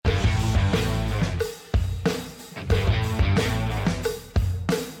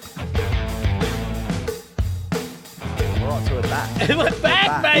We're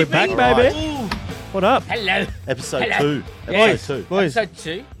back, baby. We're back, baby. Ooh. What up? Hello. Episode Hello. 2. Yes. Episode 2. Boys.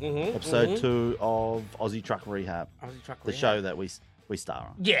 Episode 2. Mm-hmm. Episode 2 of Aussie Truck Rehab. Aussie Truck The Rehab. show that we star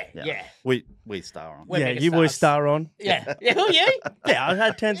on. Yeah. We star on. We're Yeah, mega you boys stars. star on. Yeah. Who are you? Yeah, I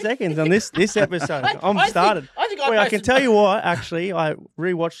had 10 seconds on this episode. I'm I started. think Wait, I can posted- tell you what, actually, I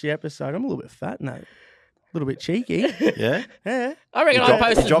rewatched the episode. I'm a little bit fat, no. A little bit cheeky. Yeah? Yeah. I reckon You I dropped-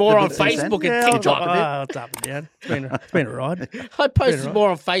 posted you dropped more a on bit since then? Facebook Yeah, and I'll TikTok. drop- it's up and down. It's been a ride. I posted right. more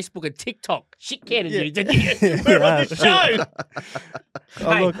on Facebook and TikTok. Shit can Yeah. you, didn't you? We're on the show.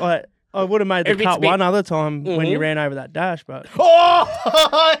 Oh, Hey. look, I would have made the Every cut bit- one other time when you Mhm. ran over that dash, but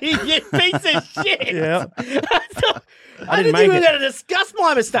Oh, you piece of shit. yeah. I didn't didn't make even it. going to discuss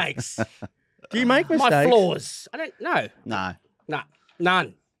my mistakes. Do you make mistakes? My flaws. I don't know. No. No,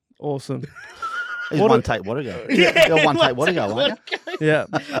 none. Awesome. He's What one a- take, what a go. Yeah, You're one take, what a go, aren't you? Yeah.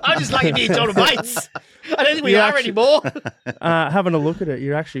 I'm just lucky to be John Bates. I don't think we You are actually- anymore. Having a look at it,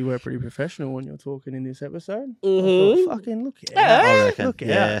 you actually were pretty professional when you're talking in this episode. I Mhm. thought, fucking look at Yeah. I reckon. Look out.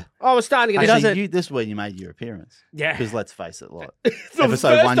 Yeah. I was starting to get does Actually, it- this is when you made your appearance. Yeah. Because let's face it, like, the episode first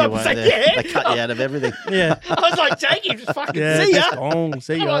 1 you time I weren't said, there. yeah. They cut you out of everything. Yeah. I was like, Jakey, just fucking Yeah, see ya. just gone.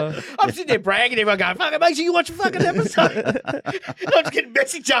 See ya. I'm sitting there bragging, everyone going, fucking make sure you watch a fucking episode. I'm just getting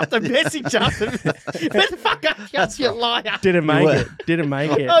message after message after. But fuck up, you liar. Didn't make were. it. Didn't make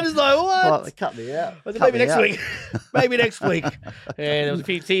it. I was like, what? Well, they cut me out. I said, Cut maybe me next out. week. Maybe next week. Yeah, there was a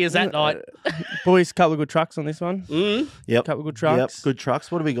few tears that night. Boys, couple of good trucks on this one. Mm. Yep. Couple of good trucks. Yep. Good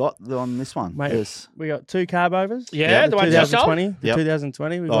trucks. What do we got on this one? Mate, Yes. we got 2 carb overs. Yeah, the ones you sold. 2020. Yep.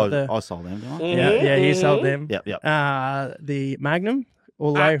 2020. We got Oh, the I sold them, didn't I? yeah, you Mhm. sold them. Yep, yep. The Magnum,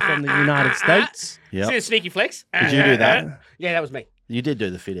 all the way from the United States. Yep. See the sneaky flex? Did you do that? Yeah, that was me. You did do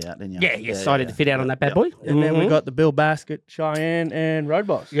the fit out, didn't you? Yeah, yes, I did the fit out on that bad boy. And then we Mhm. got the Bill Basket, Cheyenne, and Road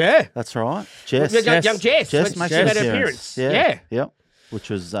Boss. Yeah. That's right. Jess. We got young Jess. Jess She makes made an her appearance. appearance. Yeah. Yep. Which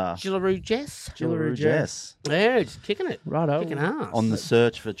was Jillaroo Jess. Jillaroo Jess. Yeah, just kicking it. Righto. Kicking ass. On the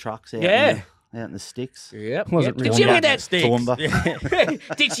search for trucks out, Yeah. out in the sticks. Yep. Wasn't Did really she ever on get that? sticks.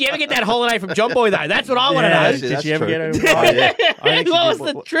 Toowoomba. Did she ever get that holiday from John Boy though? That's what I want to Yeah, know. Actually, did that's you ever true. get over? Oh, yeah. I actually What was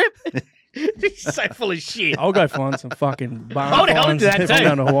did- the trip? He's so full of shit. I'll go find some fucking barn I would have finds to that if I'm too.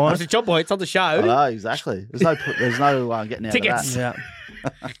 going to I Hawaii. said, John Boy, it's on the show. I know, exactly. There's no getting out Tickets. of that.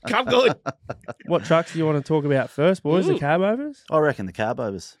 Yeah. Come good. What trucks do you want to talk about first, boys? The Ooh. carb overs? I reckon the carb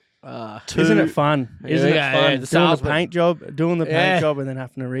overs. Isn't it fun? Isn't it Yeah, fun? yeah, the doing the salesman. paint job, Yeah. and then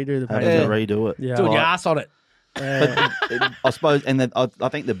having to redo the paint Having job. to redo it. Yeah. Doing your Right. ass on it. I suppose, and then I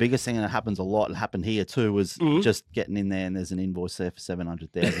think the biggest thing that happens a lot, and happened here too, was Mhm. just getting in there and there's an invoice there for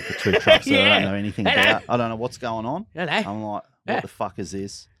 700,000 for 2 trucks that I Yeah. don't know anything Hello. about. I don't know what's going on. Hello. I'm like, what Yeah. the fuck is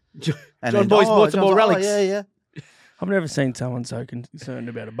this? John And then, Boy's bought some John's more like, relics. Oh, yeah. I've never seen someone so concerned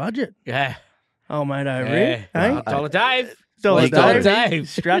about a budget. Yeah. Oh, mate, Yeah. really? Hey? Dollar Dave. Dollar Dollar Dave.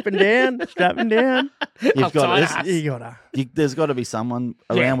 Strapping down. Strapping down. You've got Upside this. ass. You gotta. There's got to be someone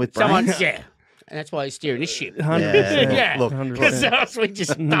Yeah, around with brains. someone's, yeah. And that's why he's steering this ship. 100%. Yeah. Look, Because 100%. else we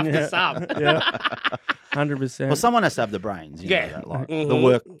just stuff this up. Yeah. 100%. well, someone has to have the brains. You Yeah. know that, like, the Mhm.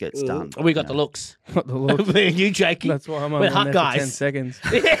 work gets done. We got you the know. looks. Got the look. Me and you, Jakey. That's why I'm We're only hot on there guys. for 10 seconds.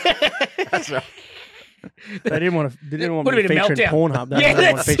 That's right. They didn't want to. They didn't want Would've me to been a feature in meltdown. Pornhub. They Yeah, didn't want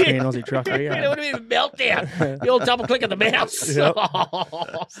to that's feature me it. in Aussie Truck It Rehab. would have been a meltdown. The old double click of the mouse. Yep.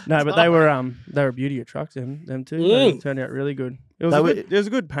 Oh, No, but they were a beauty of trucks. Them two. They Mm. turned out really good. It was They a were- good, there was a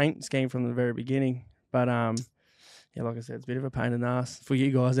good paint scheme from the very beginning, but yeah, like I said, it's a bit of a pain in the ass for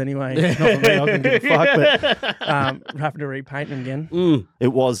you guys anyway. Not for me. I can give a fuck, but having to repaint them again. Mm. It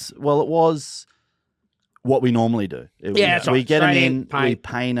was what we normally do. Yeah, that's we right. get them Straight in, in, we paint.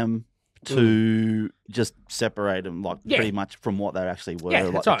 paint them to just separate them, like Yeah. pretty much from what they actually were, Yeah,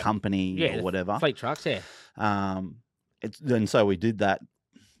 like that's the right. company Yeah, or whatever. Fleet trucks, yeah. And so we did that.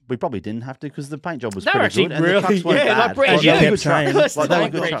 We probably didn't have to because the paint job was They were pretty actually good, and the really- trucks weren't yeah, bad. like brand Like, they new. were good Saying. trucks. Like, they were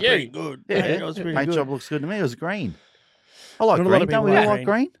Like good brand trucks. new. Good. Yeah, it was pretty paint good. job looks good to me. It was green. I like Not a lot green. of Don't people we all like like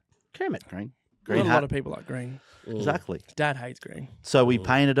green? Kermit. Green. A Green lot hat. of people like green. Exactly. Dad hates green. So we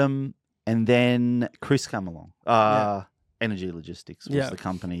painted them, and then Chris came along. Energy Logistics was Yeah. the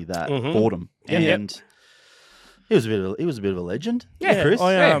company that Mhm. bought them, Yeah, yep. and he was a bit of a legend. Yeah, Chris.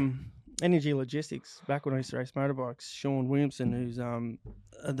 I Energy Logistics. Back when I used to race motorbikes, Sean Williamson, who's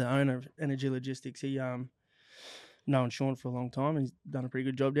the owner of Energy Logistics, he known Sean for a long time. He's done a pretty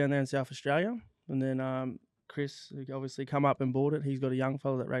good job down there in South Australia. And then Chris, who obviously come up and bought it. He's got a young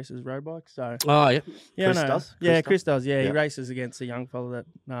fella that races road bikes. So Oh, yeah. yeah, Chris I know. does? Yeah, Chris Chris does. Yeah, he Yeah. races against a young fella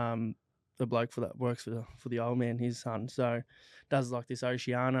that the bloke that works for the old man, his son. So does like this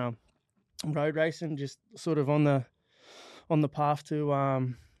Oceania road racing, just sort of on the path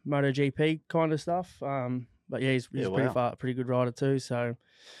to MotoGP kind of stuff. But yeah, he's Yeah, pretty good rider too. So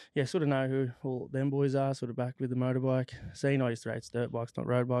yeah, sort of know who all them boys are. Sort of back with the motorbike scene. I used to race dirt bikes, not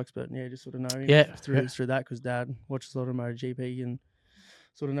road bikes, but yeah, just sort of know him through that because Dad watches a lot of MotoGP and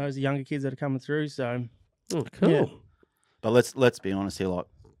sort of knows the younger kids that are coming through. So Cool. Yeah. But let's be honest here. Like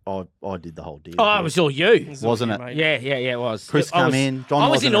I did the whole deal. Oh, it was all you. Wasn't it? mate. Yeah, it was. Chris come in. John I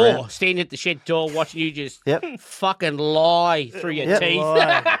was in wasn't awe, around. standing at the shed door, watching you just Yep. fucking lie through your Yep. teeth.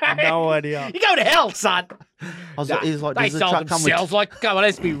 Lie. No idea. You go to hell, son. He's like, They does the sold truck come with? themselves. Like, come on,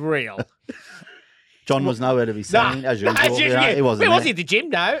 let's be real. John was nowhere to be seen, as usual. He wasn't Where was there. he at the gym,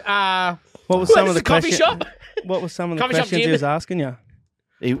 though? What was Where some was of the coffee questions? shop? What was some of the Coffee shop questions he gym? was asking you?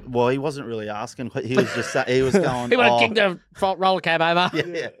 He wasn't really asking. He was just he was going. He wanted oh, to kick the front roller cab over.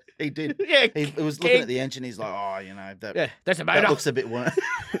 yeah, he did. Yeah, He was looking at the engine. He's like, oh, that yeah, that's a motor. that looks a bit worn.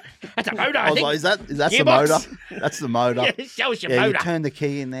 That's a motor, I I was think. like, is that the Gearbox. motor? That's the motor. Yeah, show us your Yeah, you motor. turn the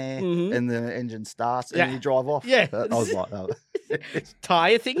key in there, Mhm. and the engine starts, and Yeah. you drive off. Yeah. I was like, oh.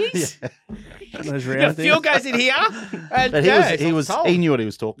 Tyre thingies. Yeah. Those The round fuel things. goes in here. And But he knew what he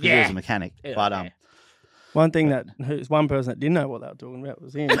was talking. Yeah. He was a mechanic, Yeah, but yeah. One thing one person that didn't know what they were talking about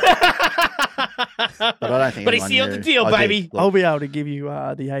was him. but I don't think. But he anyone sealed the knew. deal, I did. baby. Look, I'll be able to give you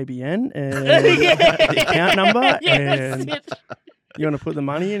the ABN and the account number, Yeah, that's and it. you want to put the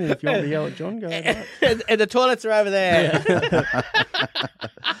money in, and if you want to yell at John, go. ahead. And the toilets are over there.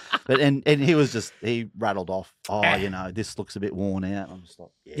 But and he was just he rattled off. Oh, this looks a bit worn out. I'm just like,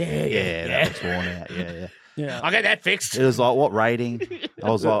 Yeah. that looks worn out. Yeah. Yeah. I'll get that fixed. It was like, what rating? I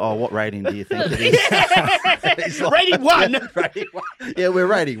was like, oh, what rating do you think it is? He's like, Rating 1. Rating 1. Yeah, we're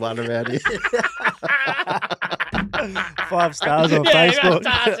rating 1 around here. 5 stars on Yeah, Facebook.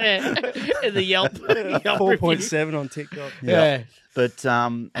 stars, yeah. In the Yelp. 4.7 on TikTok. Yeah. But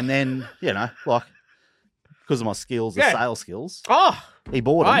and then like because of my skills, the Yeah. sales skills, Oh, he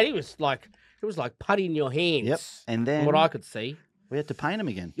bought right. them. It was like putty in your hands. Yep. And From then what I could see. we had to paint him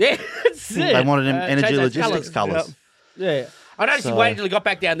again. Yeah, that's it. They wanted him Change energy those logistics colours. Yeah. I noticed he So- waited until he got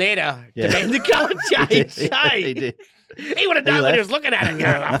back down there to Yeah. demand the colour change. Hey. He did. He would have known when he left. was looking at it.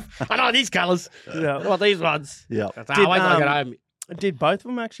 Going, I know these colours. Yeah. I want these ones. Yeah. I wait till I get home. Did both of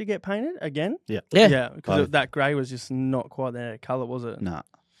them actually get painted again? Yeah. Yeah, because Both. that grey was just not quite their colour, was it? No.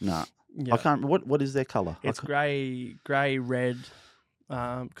 Yeah. I can't. What is their colour? It's grey, red.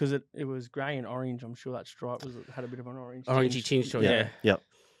 Because it was grey and orange. I'm sure that stripe had a bit of an orange. Orangey tinge to it, yeah. Yep.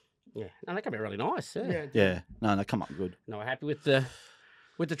 Yeah. No, that can be really nice. Yeah. Yeah. No, they come up good. No, we're happy with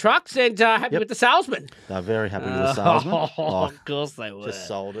the trucks and happy Yep. with the salesman. They're very happy with the salesman. Like, Of course they were. just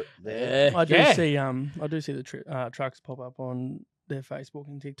sold it there. Yeah. I do yeah. see the trucks pop up on their Facebook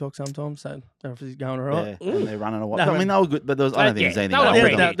and TikTok sometimes, so they're obviously going all right. Yeah, and they're running away. No, I mean, they were good, but there was, I don't think there's anything no, wrong they're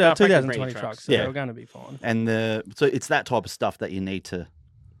with brand them. new. They're They're fucking 2020 brand new trucks, so Yeah. they're going to be fine. And so it's that type of stuff that you need to.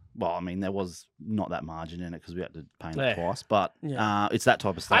 Well, I mean, there was not that margin in it because we had to paint Yeah. it twice, but Yeah. it's that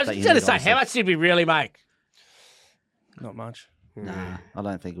type of stuff I was that you going need. to say, how obviously. much did we really make? Not much. Nah, I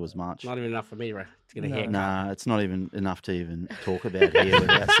don't think it was much. Not even enough for me to get a No. haircut. Nah, it's not even enough to even talk about here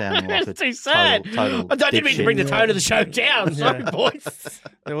without sounding like a That's too sad. total I didn't mean to dipshit. bring the tone of the show down. Sorry, Yeah. boys.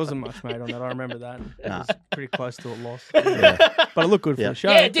 There wasn't much made on that. I remember that. It Nah. was pretty close to a loss. Yeah. But it looked good for Yeah. the show.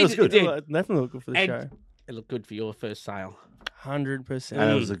 Yeah, it did, was good. it did. Definitely looked good for the And- show. It looked good for your first sale. 100%.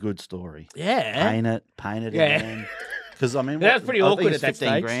 And it was a good story. Yeah. Paint it Yeah. again. Because I mean, That was pretty I think awkward it's at that 15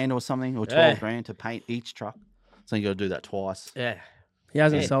 stage. grand or something, or 12 Yeah. grand to paint each truck. So you got to do that twice. Yeah. He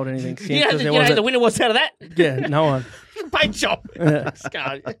hasn't Yeah. sold anything since. You know, 'cause you there know wasn't- the winner was out of that? yeah, no one. Paint shop. Yeah.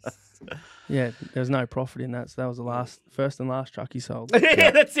 Scar. Yeah, there was no profit in that. So that was the first and last truck he sold.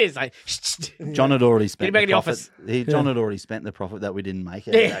 Yeah, that's it. It's like, John had already spent Get him back the in the profit. office. John had already spent the profit that we didn't make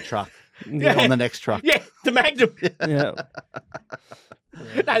out Yeah. of that truck Yeah. on the next truck. yeah, the Magnum. Yeah.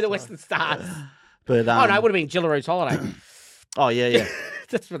 No, the Western Stars. But Oh, no, it would have been Gillaroos holiday. oh yeah.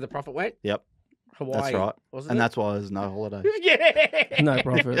 That's where the profit went. Yep, Hawaii. that's right. Wasn't And it? that's why there's no holiday. Yeah. No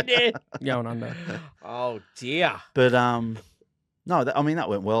profit. Yeah. Going under. Oh, dear. But no, I mean that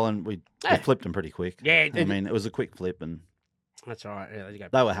went well, and we Yeah. flipped them pretty quick. Yeah, it I did. mean it was a quick flip, and That's all right. Yeah, there you go.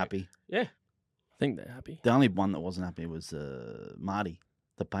 they were happy. I think they're happy. The only one that wasn't happy was Marty,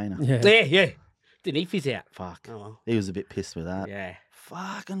 the painter. Yeah. Yeah, yeah. Didn't he fizz out? Fuck, Oh, well. he was a bit pissed with that. Yeah.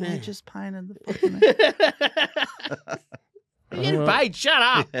 Fucking, Yeah. they just painted the fucking. You getting paid? Shut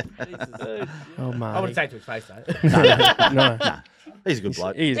up. Oh, I wouldn't Marty. say it to his face, though. No. Nah, he's a good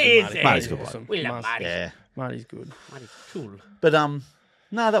bloke. He is He good, is, Marty. he Marty's is. good bloke. Awesome. We love Must- Marty. Yeah, Marty's good. Marty's cool. but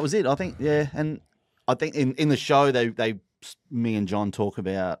no, that was it. I think and I think in the show me and John talk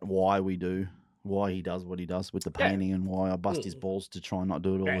about why he does what he does with the Yeah. painting and why I bust his balls to try and not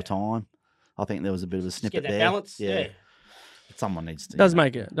do it all Yeah. the time. I think there was a bit of a Just snippet get that there. balance. Yeah. Someone needs to. Does you know,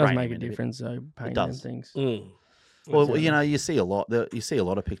 make it rein make him a in bit. difference. So painting and does. things. Well, you know, you see a lot. You see a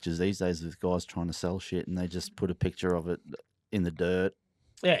lot of pictures these days with guys trying to sell shit, and they just put a picture of it in the dirt,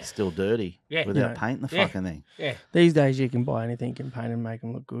 Yeah. still dirty, Yeah. without Yeah. painting the Yeah. fucking thing. Yeah. These days, you can buy anything, can paint and make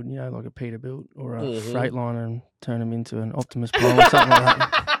them look good. You know, like a Peterbilt or a Freightliner, and turn them into an Optimus Prime or something like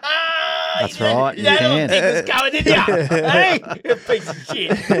that. That's right. You You don't can. think this going, did you? Hey, you piece of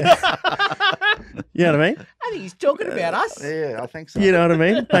shit. You know what I mean? I think he's talking about us. Yeah, I think so. You know what I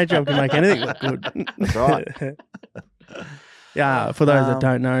mean? Paint job can make anything look good. That's right. Yeah, for those that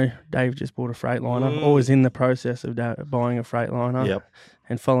don't know, Dave just bought a Freightliner. Always in the process of buying a Freightliner. Yep.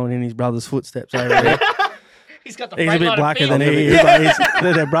 And following in his brother's footsteps over there. He's got the He's a bit Freightliner blacker than feel. he is,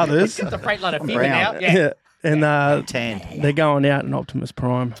 but they're brothers. He's got the Freightliner feeling brown. out. Yeah. Yeah. And Tanned. they're going out in Optimus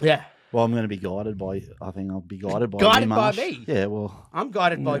Prime. Yeah. Well, I'm going to be guided by. I think I'll be guided by. Guided you, by Marsh. me? Yeah. Well. I'm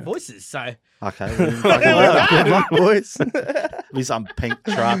guided by voices, so. Okay. Well, fucking well, Good luck, boys. be some pink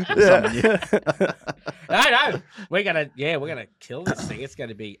truck or something. No. We're gonna kill this thing. It's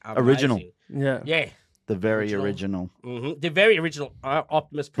gonna be amazing. Original. Yeah. Yeah. The very original. The very original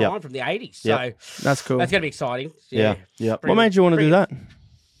Optimus Prime from the 80s. So Yep. That's cool. that's gonna be exciting. Yeah. Yep. What made you want to do that?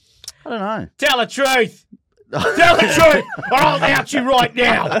 I don't know. Tell the truth. Tell the truth, or I'll out you right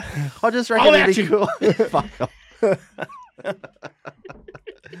now. I just reckon it'd be I'll cool. Fuck off.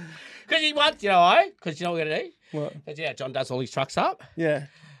 Because he wants, you know why? Because you know what we're gonna do? What? Because John does all his trucks up. Yeah.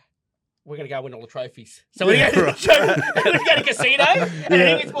 We're going to go win all the trophies. So we're going to go to a casino, and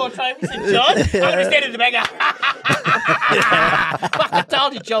he gets more trophies than John. I'm going to be standing in the back Fuck, I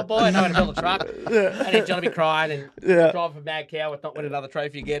told you, John boy, I know how to build a truck. And then John will be crying and driving for Mad Cow with not winning another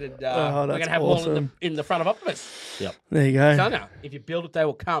trophy again. And we're going to have them all in the front of Optimus. Yep. There you go. So now, if you build it, they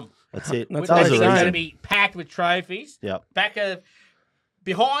will come. That's it. That's That all thing's the going to reason. be packed with trophies. Yep.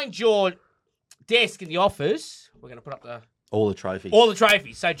 Behind your desk in the office, we're going to put up All the trophies. all the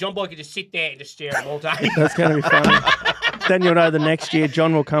trophies. So John boy can just sit there and just stare at them all day. That's going to be funny. Then you'll know the next year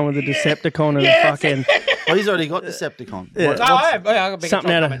John will come with a Decepticon and fucking Well, he's already got Decepticon. Yeah. What- No, what's- I have a bigger something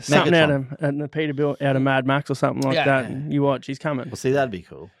truck out coming. of something out of Megatron. and the Peterbilt out of Mad Max or something like Yeah. that. And you watch, he's coming. Well, see, that'd be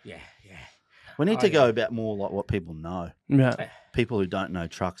cool. Yeah. We need to go about more like what people know. Yeah. People who don't know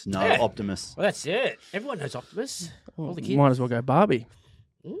trucks know Yeah. Optimus. Well, that's it. Everyone knows Optimus. All the kids. Might as well go Barbie.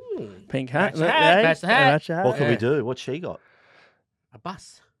 Mm. Pink hat. Match the hat, eh? match the hat. Match the hat. What could Yeah. we do? What's she got? A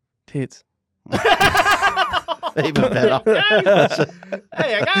bus. Tits. Even better. There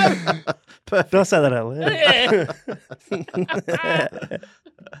you go. Perfect. Don't say that out loud. Yeah.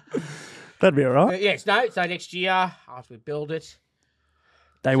 That'd be all right. Yes, no. So next year, after we build it,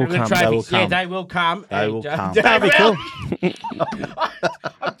 They will we're gonna come. trophies. They will Yeah, come. they will come. They will come. they That'd be will. cool.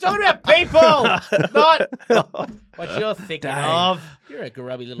 I'm talking about people, not what you're thinking of. You're a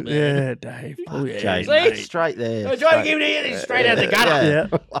grubby little bit. Yeah, Dave. Oh, yeah. Jay, See? straight there. I'm trying to give it in straight out of the gutter.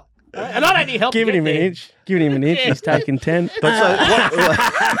 Yeah. And not only help Giving get him an there. inch. Giving him an inch. Yeah. He's taking 10. But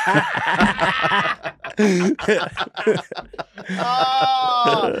so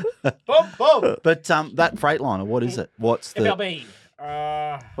Oh, boom, boom. But that Freightliner, what is it? What's the MLB.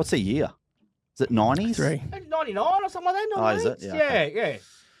 what's the year? Is it 90s? 3. 99 or something like that. Oh, is it? 98s? Yeah, Yeah, okay. yeah.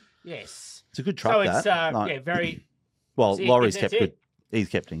 Yes. It's a good truck. So it's, that. Like, yeah, very, well, see, Laurie's that's kept it. good. He's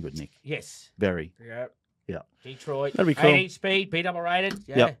kept in good nick. yes. Very. Yeah. Yeah. Detroit. That'd be cool. 80 speed, B double rated.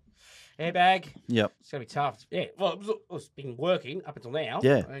 Yeah. Yep. Airbag. Yep. It's going to be tough. Yeah. Well, it's been working up until now.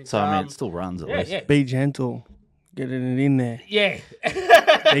 Yeah. And, So I mean, it still runs at yeah, least. yeah. Be gentle. Getting it in there. Yeah.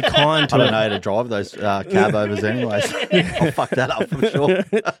 Be kind I to don't it. know how to drive those cab overs anyways. I'll fuck that up for sure.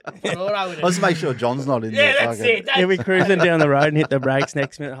 Let's make sure John's not in Yeah, there. that's Okay. it. He'll be cruising down the road and hit the brakes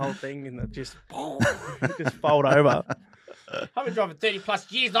next minute, the whole thing, and it just fold over. I've been driving 30 plus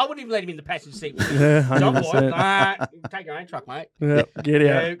years. And I wouldn't even let him in the passenger seat with me. Yeah, John boy, 100%. nah, take your own truck, mate. Yeah, get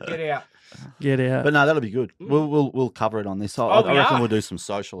out. Go, get out. Get out. But no, that'll be good. We'll cover it on this. I we reckon are. we'll do some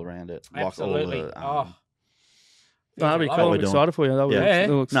social around it. Absolutely. Like all the, That'd be Love cool. it. we're I'm doing. excited for you. That Yeah.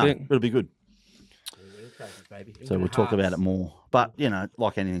 looks no, sick. it'll be good. Baby. So we'll talk about it more. But, you know,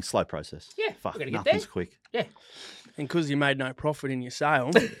 like anything, slow process. Yeah, Fuck, we're gonna get nothing's there. quick. Yeah. And because you made no profit in your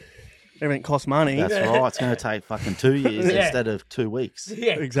sale, everything costs money. That's right. It's going to take fucking 2 years Yeah. instead of 2 weeks.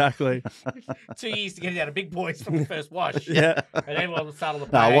 Yeah. Exactly. 2 years to get it out of big boys from the first wash. Yeah. And then we'll start on the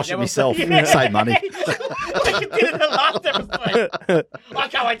No, plane. I wash it Then we'll- myself. Save money. like you did in the last episode. I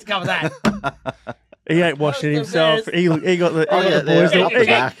can't wait to cover that. He ain't washing That's the himself. best. He got the, Oh, he got yeah, the boys. there, up the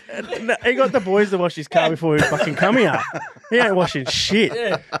Yeah. back. No, he got the boys to wash his car before he fucking come here. He ain't washing shit.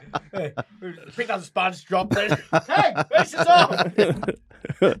 Yeah. Picked up the sponge, dropped it. Hey, this is off.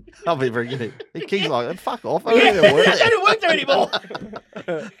 I'll be bringing it. He's like, fuck off. I Yeah, don't even work I there. don't work there anymore.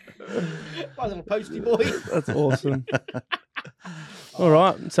 My little postie boy. That's awesome. All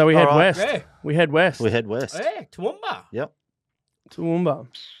right. So we head All right. west. Yeah. We head west. We head west. Yeah, Toowoomba. Yep. Toowoomba.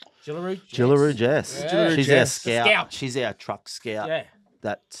 Jillaroo Jess. Yeah. She's Jess. our scout. Scout. She's our truck scout. Yeah.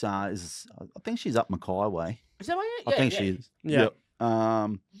 That is, I think she's up Mackay way. Is that what I think she is. Yeah.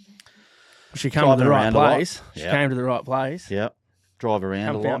 Yep. She came to the Driving right around a lot. place. She Yeah. came to the right place. Yep. Drive around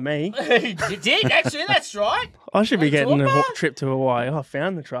Come a lot. found me. You did, actually. That's right. I should be Hey, getting a Toowoomba? trip to Hawaii. I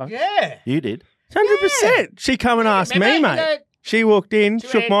found the truck. Yeah. You did. 100%. She come and asked me, Remember, mate. She walked in, She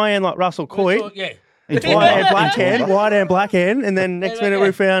shook went- my hand like Russell Coit. Yeah. Into White Toowoomba. and black Into hand, Toowoomba. white and black hand, and then next Yeah, minute yeah.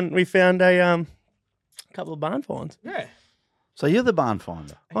 we found a couple of barn finds. Yeah. So you're the barn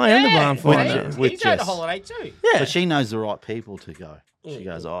finder. I am the Yeah. barn With finder. Jess. With He's on the Jess. holiday too. Yeah, So she knows the right people to go. She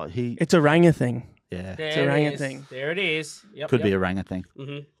goes, oh, he, it's a Ranger thing. yeah, There It's a it Ranger is. thing. There it is. Yep, could be a ranger thing.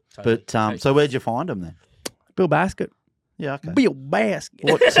 Mm-hmm. But so where'd you find him then? Bill Basket. Yeah, okay. Bill Basket.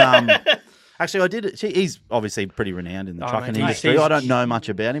 What? Actually, I did it. He's obviously pretty renowned in the Oh, trucking mate, industry. he's I don't know much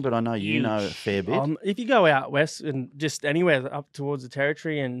about him, but I know you huge. know a fair bit. If you go out west and just anywhere up towards the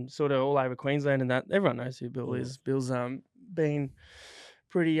territory and sort of all over Queensland and that, everyone knows who Bill is. Bill's been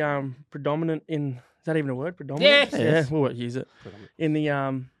pretty predominant in. Is that even a word? Predominant. Yes. Yeah, we won't use it in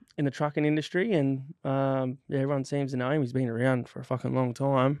the trucking industry, and everyone seems to know him. He's been around for a fucking long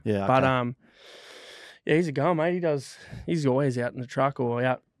time. Yeah, but okay. yeah, he's a goer, mate. He's always out in the truck or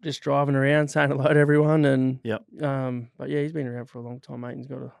out just driving around saying hello to everyone. And Yep. but yeah, he's been around for a long time, mate. He's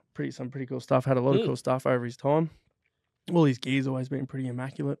got some pretty cool stuff. Had a lot of cool stuff over his time. All his gear's always been pretty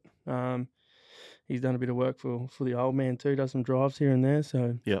immaculate. He's done a bit of work for the old man too. Does some drives here and there.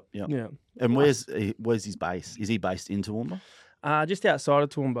 So Yep. yeah, And where's his base? Is he based in Toowoomba? just outside of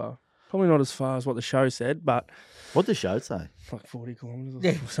Toowoomba. Probably not as far as what the show said, but What'd the show say? like 40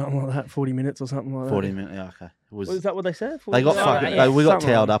 kilometres or something like that. 40 minutes or something like that. 40 minutes. Yeah, okay. It was, Is that what they said? they got 40? fucking. yeah. We got Something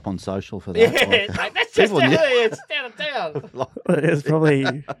towed like up on social for that. Yeah, Like, that's just people knew- it's down of town. that. It's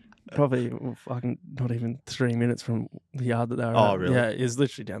probably fucking not even 3 minutes from the yard that they were Oh, at. really? Yeah, it's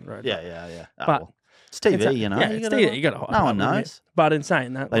literally down the road. yeah. Oh, But well. It's TV, you know. Yeah, You it's gotta- TV. You got to. No one knows. But in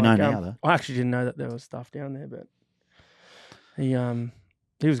saying that, They know now, though. I actually didn't know that there was stuff down there, but he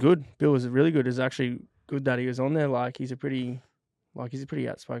was good. Bill was really good. It's actually good that he was on there. Like he's a pretty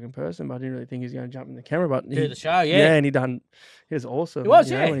outspoken person, but I didn't really think he was going to jump in the camera. But Do he, the show, yeah. and he was awesome. He was,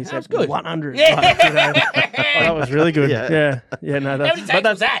 you know, yeah. when he That said was good. 100. Yeah. Like, you know, that was really good. Yeah. Yeah. No, How that's many takes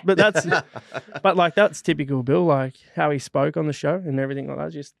was that? but like that's typical Bill. Like how he spoke on the show and everything like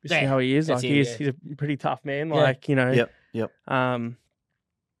that. Just Yeah, how he is. that's Like it, he's a pretty tough man. Yeah. Like you know. Yep.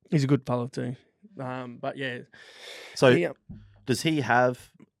 He's a good fellow too. But yeah. So Yeah. does he have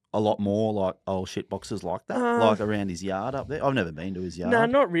a lot more like old shit boxes like that, like around his yard up there? I've never been to his yard. No,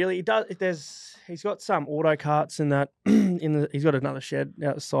 not really. He does. He's got some auto carts in that. He's got another shed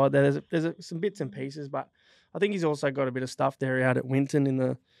outside there. There's some bits and pieces, but I think he's also got a bit of stuff there out at Winton in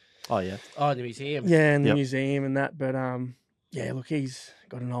the Oh yeah. Oh, the museum. in the Yep. museum and that. But yeah, look, he's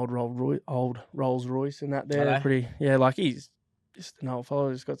got an old Rolls Royce and that there. Hello. Pretty, yeah, like he's just an old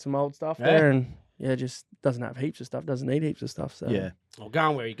fellow. He's got some old stuff Yeah. there, and yeah, just doesn't have heaps of stuff. Doesn't need heaps of stuff. So Yeah. Well,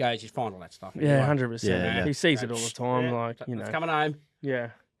 going where he goes, you find all that stuff. yeah, anyway. 100%. Yeah. He sees it all the time. Yeah, Like you it's know, coming home. yeah,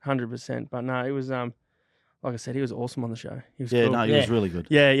 100%. But no, it was like I said, he was awesome on the show. He was Yeah. cool. No, he was really good.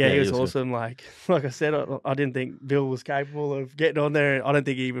 Yeah, Yeah, he he was was good. awesome. Like I said, I didn't think Bill was capable of getting on there. I don't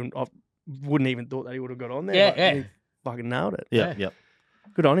think I wouldn't even thought that he would have got on there. Yeah, but yeah. He fucking nailed it. Yep. Yeah. Yep.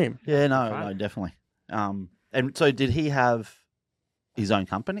 Good on him. Yeah. No. Fun. No. Definitely. And so did he have his own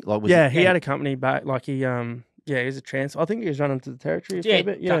company? Like, was Yeah, it- he had a company back. Like he he's a trans. I think he was running to the territory a Yeah, fair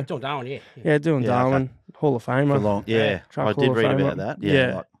bit. Yeah, Don Darwin, yeah. yeah, doing Yeah, okay. Darwin Hall of Famer. for long? Yeah. Truck I Hall did of read Famer. about that. Yeah.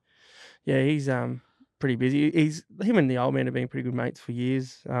 Yeah. Like, Yeah, he's pretty busy. Him and the old man have been pretty good mates for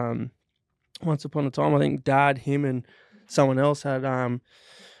years. Once upon a time, I think Dad, him, and someone else had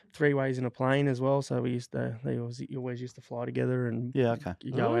 3 ways in a plane as well. So they always used to fly together and yeah. Okay.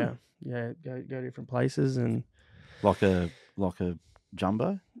 you go Oh. out, go different places and Like a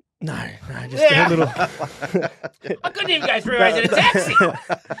jumbo. no, just Yeah. a little. I couldn't even go 3 ways in a taxi.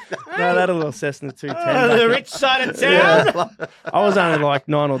 No, that a little Cessna 210. Oh, the back rich side of Yeah. town. I was only like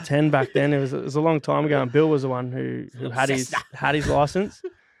 9 or 10 back then. It was a long time ago, and Bill was the one who had his license.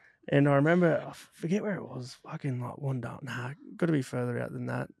 And I remember, I forget where it was, fucking like got to be further out than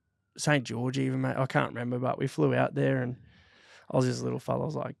that. St. George even, mate. I can't remember, but we flew out there, and I was just a little fella. I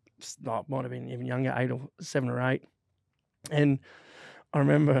was like, might have been even younger, 7 or 8. And I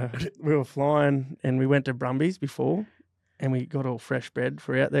remember we were flying, and we went to Brumbies before, and we got all fresh bread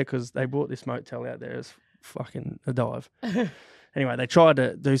for out there because they bought this motel out there. It's fucking a dive. Anyway, they tried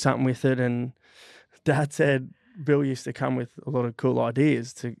to do something with it, and Dad said Bill used to come with a lot of cool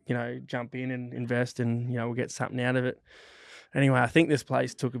ideas to, jump in and invest and, we'll get something out of it. Anyway, I think this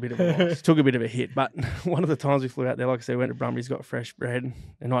place took a bit of a loss, took a bit of a hit. But one of the times we flew out there, like I said, we went to Brumby's, got fresh bread,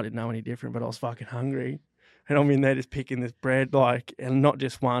 and I didn't know any different, but I was fucking hungry. And I'm in there just picking this bread, like, and not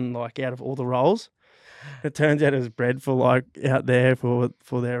just one, like, out of all the rolls. It turns out it was bread for, like, out there for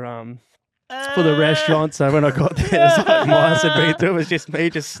their for the restaurant. So when I got there, it's like miles had been through. It was just me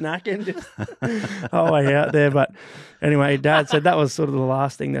just snacking just all the way out there. But anyway, Dad said that was sort of the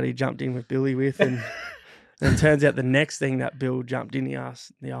last thing that he jumped in with Billy with. And it turns out the next thing that Bill jumped in, he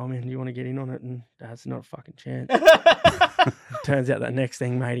asked the old man, do you want to get in on it? And Dad's not a fucking chance. Turns out that next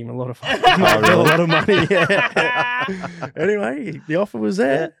thing made him a lot of made Bill a lot of money. Yeah. Anyway, the offer was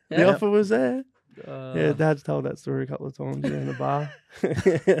there. The offer was there. Yeah, Dad's told that story a couple of times in the bar.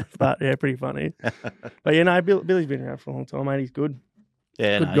 But yeah, pretty funny. But you know, Billy's been around for a long time, mate. He's good.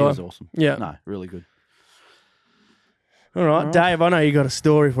 Yeah, Good no, guy. he was awesome. Yeah. No, really good. All right, Dave, I know you got a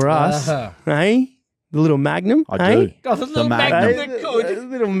story for us. Hey? The little Magnum? I hey? do. God, the little Magnum. Magnum that could. The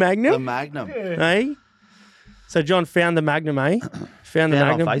little Magnum? The Magnum. Hey? So John found the Magnum, eh? Found the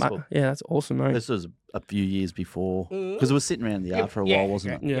Found it Magnum. on Facebook. Yeah, that's awesome, mate. This was a few years before. Because it was sitting around the yard for a while,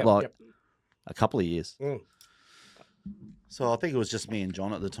 wasn't it? yeah. Like a couple of years. Mm. So I think it was just me and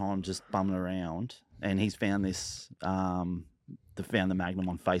John at the time just bumming around. And he's found this, found the Magnum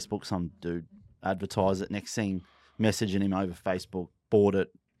on Facebook. Some dude advertised it. Next thing, messaging him over Facebook, bought it.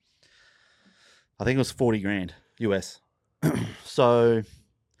 I think it was 40 grand US. So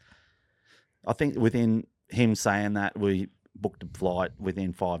I think within him saying that, we booked a flight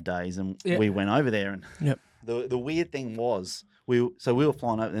within 5 days and we went over there. And the weird thing was, we were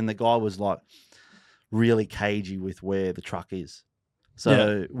flying over and the guy was like really cagey with where the truck is.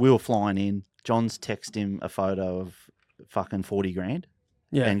 So we were flying in. John's texted him a photo of fucking 40 grand.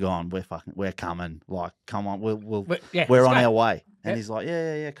 Yeah. And gone, we're coming. Like, come on, we're We're on our way. And he's like,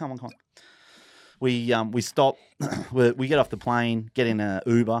 yeah, come on. We stop. We get off the plane, get in an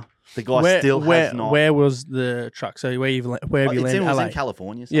Uber. The guy has not. Where was the truck? So where have you landed? It was LA. in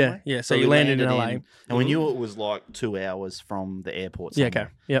California. Somewhere. Yeah. So we you landed in LA, and we knew it was like 2 hours from the airport. Yeah. Somewhere.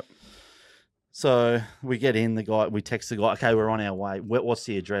 Okay. Yep. So we get in. We text the guy. Okay, we're on our way. What's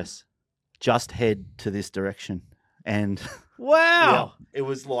the address? Just head to this direction. And Wow. it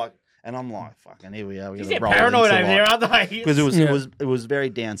was like. And I'm like, fucking, here we are. They're paranoid over there, aren't they? Because it was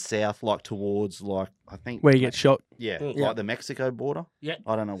very down south, like towards I think Where you get shot. Yeah, Yeah. like the Mexico border. Yeah.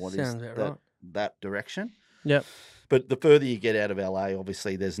 I don't know what Sounds is about right. that direction. Yep. But the further you get out of LA,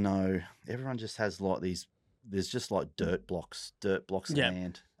 obviously everyone just has like there's just like dirt blocks of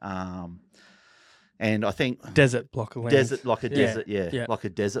land. And I think Desert block of land. desert, like a desert, like a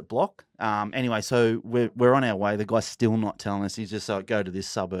desert block. Anyway, so we're on our way. The guy's still not telling us. He's just like, go to this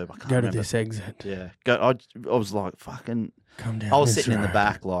suburb. I can't Go to remember. this exit. Yeah. I was like, fucking. Come down. I was this sitting in the road.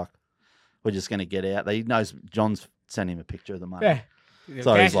 back, like, we're just going to get out. He knows John's sending him a picture of the money. Yeah.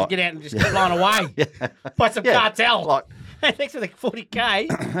 So he's like, get out and just get flying away. Yeah. Buy some Yeah, cartel. like, Thanks for the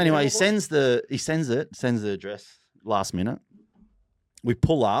 40K. anyway, he sends the address last minute. We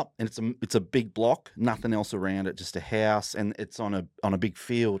pull up and it's a big block, nothing else around it, just a house, and it's on a big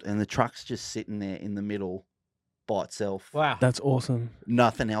field, and the truck's just sitting there in the middle by itself. Wow. That's awesome.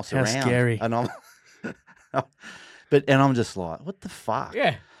 Nothing else How around. scary. And I'm just like, what the fuck?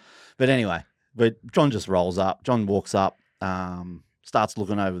 Yeah. But anyway, John just rolls up. John walks up, starts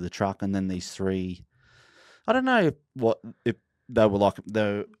looking over the truck, and then these three, I don't know if they were like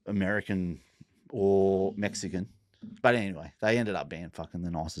they're American or Mexican. But anyway, they ended up being fucking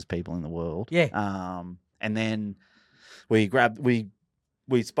the nicest people in the world. Yeah. And then we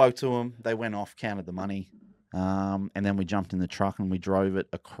spoke to them. They went off, counted the money, and then we jumped in the truck and we drove it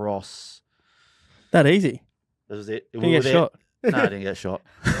across. That easy. That was it. Didn't get shot. No, I didn't get shot.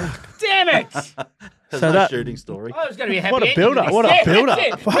 Damn it. There's So no that- shooting story. I was going to be a happy What a ending build to up. this. What a Yeah, build up.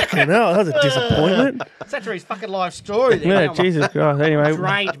 that's it. Fucking hell. That was a disappointment. Such a his fucking life story there. Yeah, Come on. Jesus Christ. Anyway,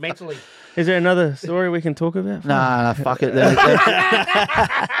 Drained mentally. is there another story we can talk about? No, fuck it. Let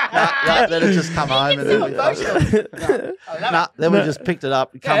it just come home. And then we just picked it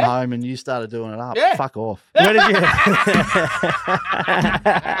up, come home, and you started doing it up. Yeah. Fuck off. Where did you?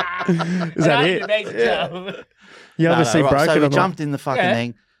 Is that it? it? You obviously broke so it we or not? jumped in the fucking Yeah.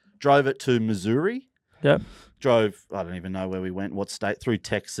 thing, drove it to Missouri, Yep. drove, I don't even know where we went, what state, through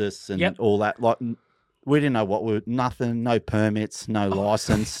Texas and Yep. all that. Like, we didn't know nothing, no permits, no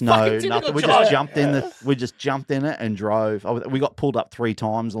license, no fucking typical nothing. We John. just jumped in it and drove. We got pulled up 3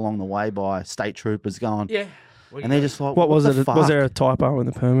 times along the way by state troopers going, Yeah. and they're just like, What was the it? fuck? Was there a typo in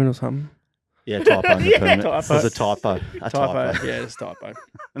the permit or something? Yeah, typo in the permit. typo. It was a typo. A typo. Yeah, it's typo.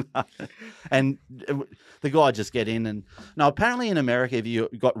 And the guy just get in and no. Apparently in America, if you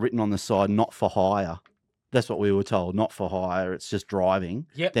got written on the side, not for hire, That's what we were told. Not for hire. It's just driving.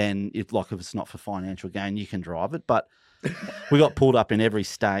 Yep. Then if it's not for financial gain, you can drive it. But we got pulled up in every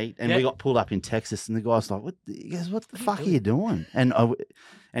state, and we got pulled up in Texas, and the guy's like, "What the fuck are you doing?" And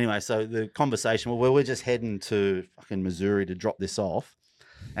anyway, so the conversation, well, we're just heading to fucking Missouri to drop this off,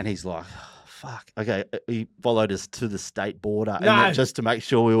 and he's like, oh, "Fuck, okay." He followed us to the state border, and just to make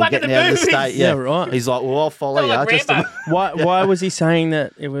sure we were Like getting in the out of the movies. state. Yeah, right. He's like, "Well, I'll follow Not you." like Rambo. Why was he saying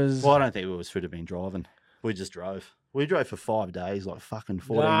that it was? Well, I don't think it was for to been driving. We just drove. We drove for 5 days, like fucking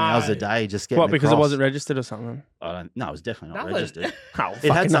 14 hours a day, just getting What, because it across. wasn't registered or something? No, it was definitely not Nothing. registered. Oh,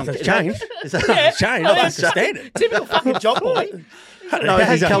 It had some nothing's changed. It's Nothing's changed. I understand it. Typical fucking job boy. No, it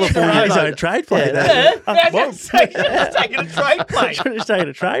had California. His own trade plate. Yeah, I was taking a trade plate. Should have stayed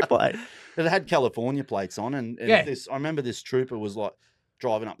a trade plate. It had California plates on, and Yeah. I remember this trooper was like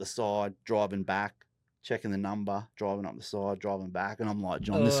driving up the side, driving back, checking the number, driving up the side, driving back, and I'm like,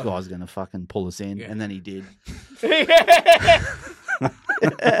 John, this guy's gonna fucking pull us in, and then he did.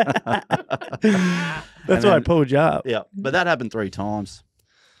 That's why I pulled you up. Yeah, but that happened 3 times.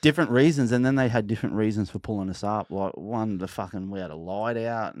 Different reasons, and then they had different reasons for pulling us up. Like one, we had a light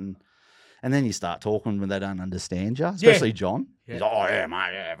out, and then you start talking when they don't understand you, especially John. Yeah. He's like, "Oh yeah, mate,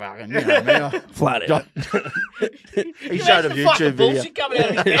 yeah, fucking, you know what I mean?" Flat out. He showed a YouTube video. Bullshit coming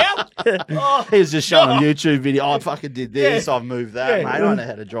out of his mouth. Oh, He was just showing a YouTube video. I fucking did this. I've moved that, Yeah. mate. I know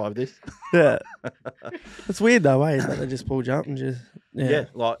how to drive this. Yeah. It's weird though, eh? That they just pulled you up and just Yeah,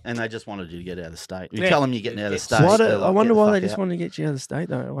 and they just wanted you to get out of the state. You Yeah. tell them you're getting out of the state. So they're I like, wonder "Get the why they fuck just out." wanted to get you out of the state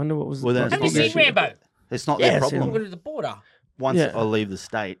though. I wonder what was. Well, then what it's was have you the seen issue. Rambo? It's not Yeah, their I've seen problem. Going to the border. Once Yeah. I leave the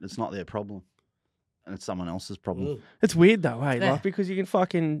state, it's not their problem. And it's someone else's problem. Mm. It's weird though, eh? Yeah. Like because you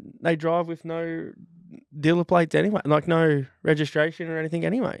can they drive with no dealer plates anyway, like no registration or anything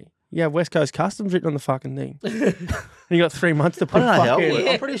anyway. You have West Coast Customs written on the fucking thing. And you got 3 months to I put don't know how it fucking. works.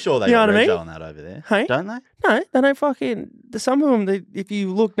 I'm pretty sure they You know got what I rego mean? on that over there. Hey? Don't they? No, they don't fucking. Some of them, if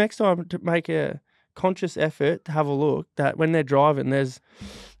you look next time to make a conscious effort to have a look, that when they're driving, there's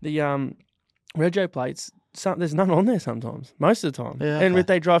the rego plates. There's none on there sometimes, most of the time. Yeah, And okay. if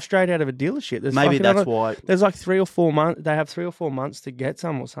they drive straight out of a dealership, there's Maybe fucking that's other- why. There's like 3 or 4 months. They have 3 or 4 months to get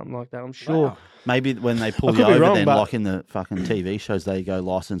some or something like that. I'm sure. Wow. Maybe when they pull I you could be over, wrong, then but- like in the fucking TV shows, they go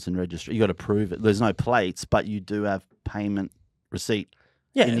license and register. You got to prove it. There's no plates, but you do have payment receipt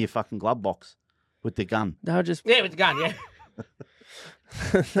Yeah, in your fucking glove box with the gun. they'll just Yeah, with the gun, yeah.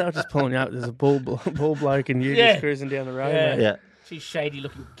 they'll just pulling you out. There's a bull bloke and you Yeah. just cruising down the road. Yeah. mate. Yeah, Two shady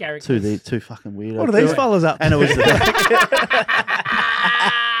looking characters. two fucking weirdos. What are these fellas up? And it was the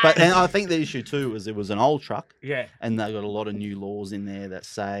But and I think the issue too was it was an old truck, Yeah. and they got a lot of new laws in there that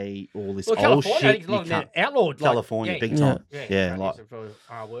say all this Well, old California, I shit. think a lot You of them can't, are outlawed. like, California, yeah, big Yeah. time. Yeah, Yeah, can't like use it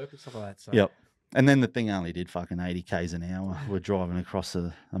for our work and stuff like that. So. yep. And then the thing only did fucking 80 k's an hour. We're driving across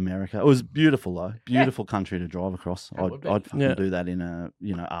America. It was beautiful though, beautiful country to drive across. Yeah, it would be. I'd fucking Yeah. do that in a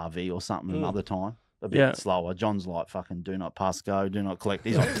RV or something another time. A bit Yeah. slower. John's like fucking do not pass go, do not collect.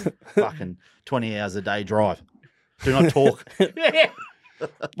 He's like fucking 20 hours a day drive. Do not talk. Yeah.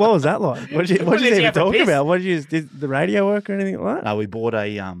 What was that like? What did you Well, even have a talk piss. about? What did you did the radio work or anything like that? No, we bought a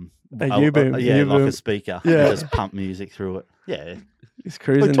U-boom, yeah, like U-boom. a speaker. Yeah. And just pump music through it. Yeah. Just We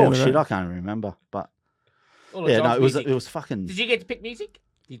cruising down talked the shit. road. I can't remember, but All the yeah, no, John's it was music. fucking. Did you get to pick music?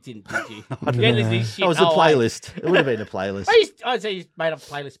 You didn't, did you? don't You had know. this shit. That was a Oh, playlist. It would have been a playlist. I'd say you made up a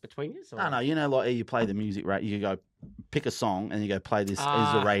playlist between you. So. No, you know, like you play the music, right? You go pick a song and you go play this as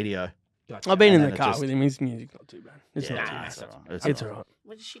Ah. the radio. Gotcha. I've been in And the then it car just- with him. His music's not too bad. It's Yeah, not too nah, bad. it's all right. It's all right.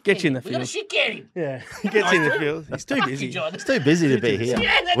 Where's the shit Get you in the We got to field. shit get him. Yeah, he gets in the field. He's too Fuck you, busy. John. It's too busy to be here.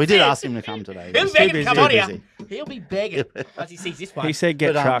 Yeah, that's We did it. ask him to come today. He'll He's beg too him to come busy. on Too here. busy. He'll be begging once he sees this one. He said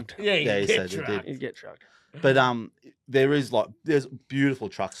get But, trucked. yeah, Yeah, he get said he did. trucked. He'd get trucked. But there's beautiful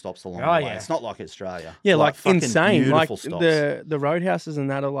truck stops along Oh, the way. yeah. It's not like Australia. Yeah, like fucking insane. Like beautiful stops. the roadhouses and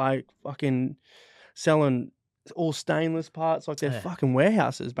that are like fucking selling all stainless parts. Like they're Yeah. fucking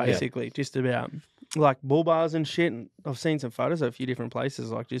warehouses basically. Just about like bull bars and shit. And I've seen some photos of a few different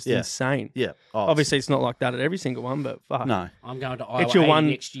places. Like just Yeah. insane. Yeah. Oh, Obviously, it's not like that at every single one, but fuck. no. I'm going to Iowa your 80 one-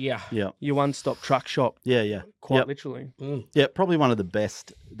 next year. Yeah. Your one-stop truck shop, Yeah. quite Yep. literally. Yeah. Probably one of the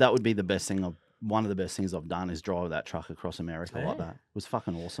best. That would be the best thing. One of the best things I've done is drive that truck across America like that. It was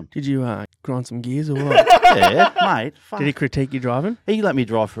fucking awesome. Did you grind some gears or what? Yeah, mate. Fuck. Did he critique your driving? He let me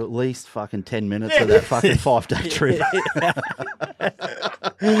drive for at least fucking 10 minutes of that fucking 5-day trip.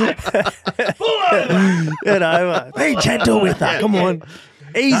 You know, be gentle with her. Come on.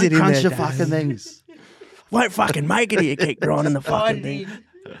 Ease Don't it in crunch there. your Dad. fucking things. Won't fucking make it here. Keep grinding the fucking Guided thing.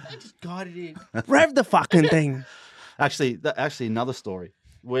 in. I just guided in. Rev the fucking thing. Actually, another story.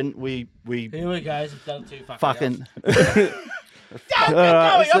 When we Here we go. It's done too fucking. fucking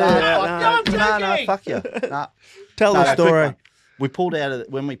Alright, so- I'm No, joking. fuck you. Nah. Tell No, the quick story. one. We pulled out of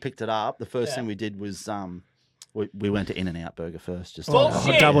when we picked it up. The first thing we did was we went to In-N-Out Burger first. Just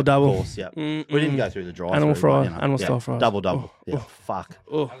Bullshit. Double. Of course, yeah. We didn't go through the drive. Animal fry, animal style fries. Double. Oh, Yeah, oh. fuck.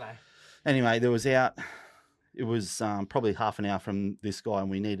 Oh, Okay. Anyway, it was probably half an hour from this guy,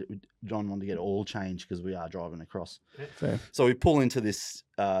 and John wanted to get it all changed because we are driving across. fair. So we pull into this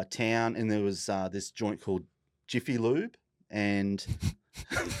town, and there was this joint called Jiffy Lube, and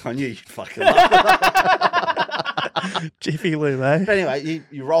I knew you'd fucking laugh. Jiffy Lube, eh? But anyway,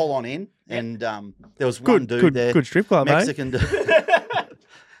 you roll on in, and there was one dude there, Good strip club, Mexican dude,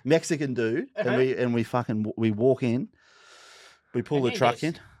 Mexican dude, and we walk in, we pull the truck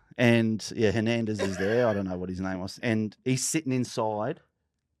in, and Hernandez is there. I don't know what his name was, and he's sitting inside,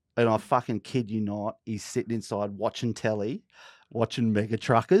 and I fucking kid you not, he's sitting inside watching telly, watching Mega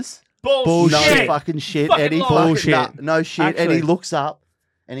Truckers. Bullshit. No fucking shit, Fucking Eddie. lie. Bullshit. No shit. Actually- And he looks up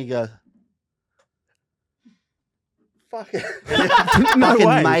and he goes, fuck it. No Fucking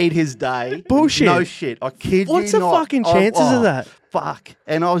way. made his day. Bullshit. No shit. I kid What's you the not. fucking chances of that? Fuck.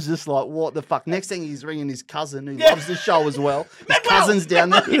 And I was just like, what the fuck? Next thing he's ringing his cousin who loves the show as well. His cousin's down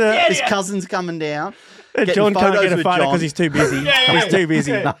there. Yeah. His cousin's coming down. And Getting John can't photos get a with photo John. because he's too busy. Yeah. He's too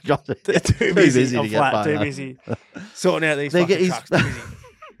busy. No, John's Too busy. to I'm get flat. Too photos. busy. Sorting out these They fucking get his- trucks. Too busy.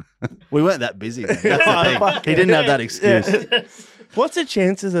 We weren't that busy. Though. That's the thing. He didn't have that excuse. What's the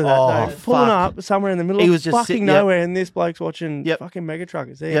chances of that, Oh, though? Pulling fuck. up somewhere in the middle He of was just fucking sitting- yep. nowhere and this bloke's watching Yep. fucking Mega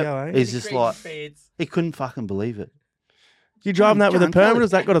Truckers. There Yep. you go, eh? He's just like, he couldn't fucking believe it. You driving that with a John permit Kelly. or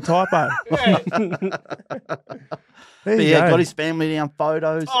has that got a typo? There But you yeah, go. got his family down,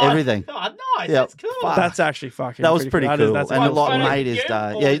 photos, everything. Oh, nice. Yeah, That's cool. fuck. That's actually fucking That was pretty That cool. that's And it awesome. like photo made his with you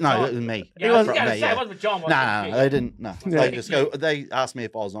day. or Yeah, no, John? it was me. Yeah, I was Right, going to me, say, yeah. it wasn't with John. No, they didn't. No, Yeah. they just go. They asked me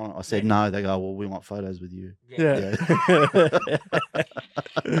if I was on it. I said no. They go, well, we want photos with you. Yeah. Who's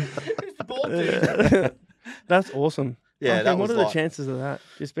the ball dude? That's awesome. Yeah, Fucking that what was are the like chances of that?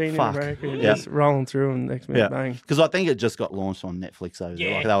 Just being Fuck. in America and Yeah. just rolling through and next minute, bang. because I think it just got launched on Netflix over there.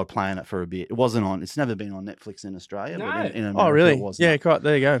 Yeah. Like they were playing it for a bit. It wasn't on. It's never been on Netflix in Australia. No. But in America, Oh, really? It was. Yeah, correct.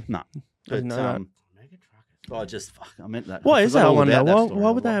 There you go. No. Didn't But, know that. Mega Truckers. I just I meant that. Why I is forgot that? I all wonder. about that Why, story. why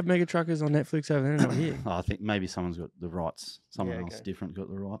would they have Mega Truckers on Netflix over there and not here? Oh, I think maybe someone's got the rights. Someone Yeah, else okay. different got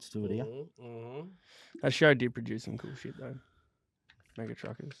the rights to it here. Mm-hmm. That show did produce some cool shit though. Mega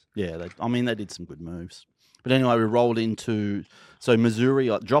Truckers. Yeah, they did some good moves. But anyway, we rolled into Missouri.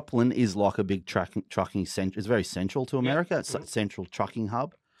 Joplin is like a big trucking central. It's very central to America. It's like central trucking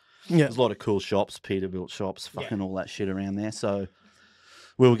hub. Yeah. There's a lot of cool shops, Peterbilt shops, fucking all that shit around there. So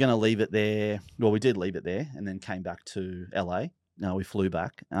we were going to leave it there. Well, we did leave it there, and then came back to LA. No, we flew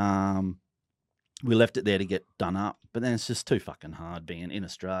back. We left it there to get done up, but then it's just too fucking hard being in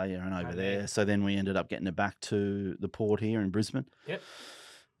Australia and over there. So then we ended up getting it back to the port here in Brisbane. Yep.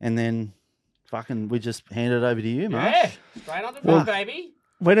 And then fucking we just handed it over to you, mate. Yeah. Straight on the Well, front, baby.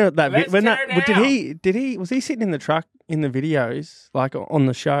 When that Let's when that tear it did he was he sitting in the truck in the videos like on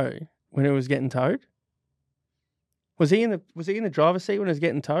the show when it was getting towed? Was he in the driver's seat when it was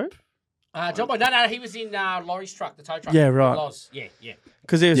getting towed? John Boy, no, he was in Laurie's truck, the tow truck. Yeah, right. Loz. Yeah.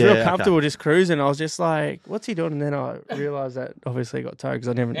 Because he was Yeah, real okay. comfortable just cruising. I was just like, "What's he doing?" And then I realised that obviously it got towed because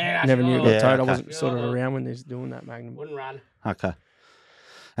I never Yeah, knew it got yeah, towed. I okay. wasn't sort of around when they was doing that Magnum. Wouldn't run. Okay.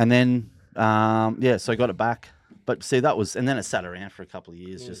 And then so I got it back. But see, that was, and then it sat around for a couple of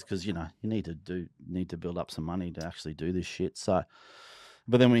years just because you need to build up some money to actually do this shit. So,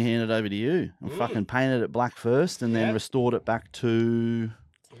 but then we handed it over to you and fucking painted it black first, and then Yeah. restored it back to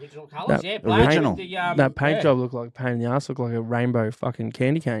Original colours, That yeah. Black original. with the, That paint yeah. job looked like a pain in the ass. Looked like a rainbow fucking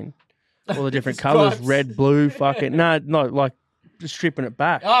candy cane. All the different colours, Stripes. red, blue, fucking no, not like just stripping it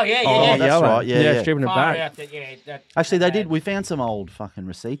back. Oh, yeah. Oh, Yeah, that's yellow. right, yeah. stripping it Far back. out that, yeah, that, Actually, they did. We found some old fucking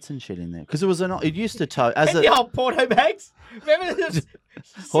receipts and shit in there because it was it used to tow as the a old porno bags. Remember this?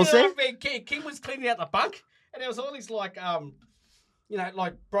 What's that? Kim was cleaning out the bunk, and there was all these like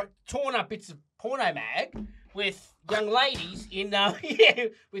torn up bits of porno mag with young ladies in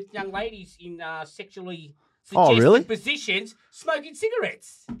sexually suggestive really? positions smoking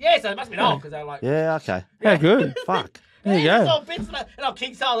cigarettes. Yeah, so it must have been old because they were like, yeah, okay, How good. fuck. There you there's go. old bits and I'll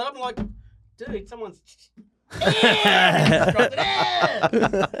king style it. I'm like, dude, someone's. Yeah!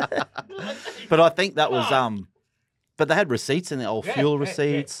 But I think that was but they had receipts in there, old Yeah, fuel yeah, yeah.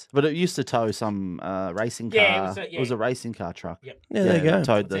 receipts. But it used to tow some racing car. Yeah, it was a racing car truck. Yep. Yeah, there you go. it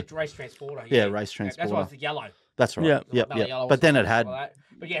towed the. It's a race transporter. Yeah, race That's why transporter. it's the yellow. That's right. Yeah. Yep. Not the Yep. yellow But then or it had something like that.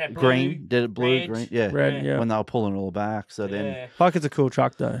 But yeah, it had green. Did it blue? red, Green. Yeah. Red, yeah. When they were pulling it all back. So then. Yeah. Like it's a cool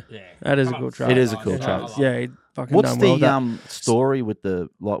truck though. Yeah. That is a Come cool on. truck. It is a Nice, cool nice, truck. nice. Yeah, he fucking What's done the well with that. story with the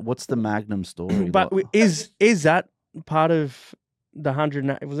what's the Magnum story? But Like- is that part of the 100,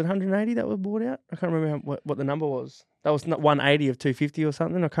 was it 180 that were bought out? I can't remember what the number was. That was 180 of 250 or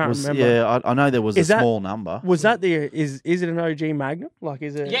something. I can't remember. Yeah, I know there was a small number. Was that is it an OG Magnum? Like,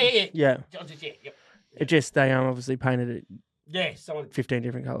 is it? Yeah. Yeah. Yep. It just, they obviously painted it Yeah, someone. 15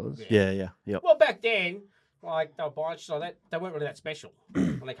 different colours. Yeah. Yep. Well, back then, like they were buying shit like that, they weren't really that special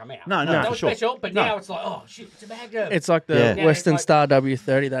when they come out. No, they for were sure. special, but No. now it's like, oh shit, it's a Magnum. It's like the Yeah. Yeah, Western it's Star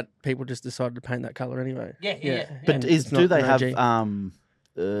W30 that people just decided to paint that colour anyway. Yeah. But And do it's not they an have OG.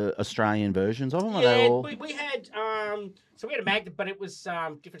 Australian versions of them? Are Yeah, they all? we had so we had a Magnum, but it was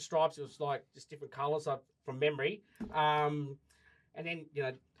different stripes. It was like just different colours from memory. And then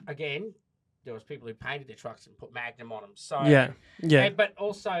again, there was people who painted their trucks and put Magnum on them. So Yeah. but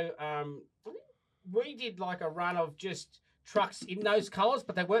also we did like a run of just trucks in those colours,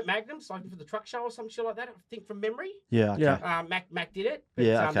 but they weren't Magnums, like for the truck show or some shit like that. I think from memory. Yeah. Okay. Yeah. Mac did it, but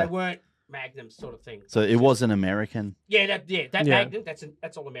Yeah, okay. they weren't Magnums sort of thing. So it was an American. That Yeah. Magnum,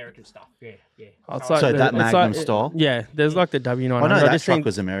 that's all American stuff. Yeah. Oh, it's So like So the- that it's Magnum like- style. Yeah, there's like the W900. I know that just truck seen,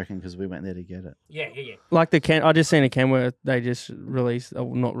 was American because we went there to get it. yeah. like the Ken. I just seen a Kenworth. They just released,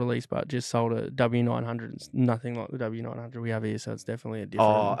 not released, but just sold a W900. It's nothing like the W900 we have here, so it's definitely a different,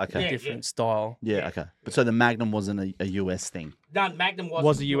 Oh, okay. different style. Yeah. Okay. But so the Magnum wasn't a US thing. No, Magnum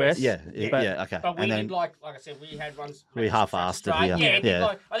Was the US? Yeah. But- Yeah. Okay. But we And then did like I said, we had ones. We half-assed it, Australia. yeah. Yeah. Yeah.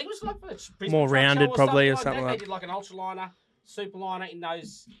 Like, I think it was like for the Brisbane More Truck Show rounded probably or like something that. like They did like an ultraliner, superliner in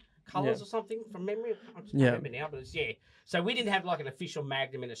those colours Yeah. or something from memory. I just Yeah. can't remember now, but it's So we didn't have like an official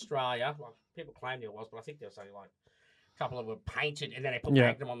Magnum in Australia. Like people claim there was, but I think there was only like a couple of them were painted and then they put Yeah.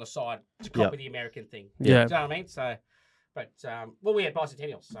 Magnum on the side to copy the American thing. Yeah. Do you know what I mean? So, but we had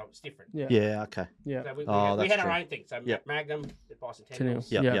bicentennials, so it's different. Yeah. yeah. Okay. Yeah. So we Oh, had that's our true. own thing. So Yep. Magnum, the bicentennials,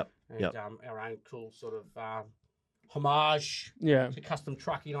 Centennials. Yep. Yeah. Yep. and Yep. our own cool sort of homage Yeah. to custom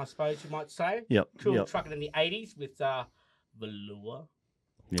trucking, I suppose you might say. Yep. Cool Yep. trucking in the 80s with velour.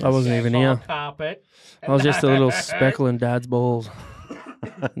 Yes. I wasn't even hard here. Carpet. I was just a little speckle in Dad's balls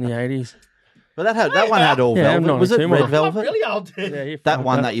in the 80s. But that one had all Yeah, I'm velvet. not Was it too red much. velvet? I'm really old, dude. Yeah, you That fucked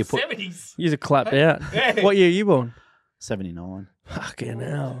one up. that you put 70s. You're clapped out. Yeah. What year are you born? 79. Fucking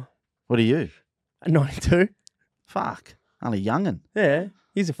hell. What are you? 92. Fuck. Only youngin. Yeah.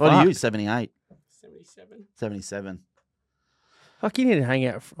 He's a What fuck. are you? 78. 77. 77. Fuck, you need to hang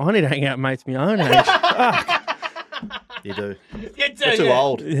out. I need to hang out with mates my own age. Fuck. You do. You do, We're too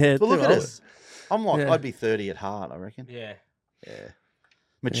old. Yeah, But look too at old. us. I'm like, Yeah. I'd be 30 at heart, I reckon. Yeah. Yeah.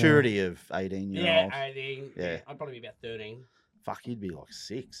 Maturity of 18-year-old. Yeah, 18. Yeah. I'd probably be about 13. Fuck, you'd be like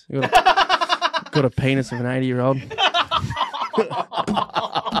 6. You got a penis of an 80-year-old.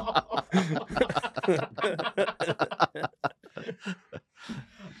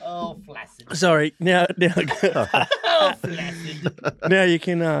 Oh, flaccid. Sorry. Now, Oh, flaccid. now you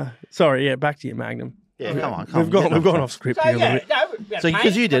can. Sorry. Yeah. Back to your Magnum. Yeah, come on. We've gone off script So, here a little yeah, bit. no, we had So, because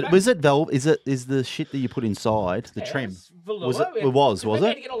paint, you did, but- was it velvet? Is the shit that you put inside the Yeah, trim? it's velour. Was it? We It had- was we had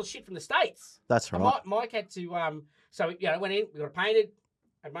it? to get all the shit from the States. That's So right. Mike had to, so, went in, we got it painted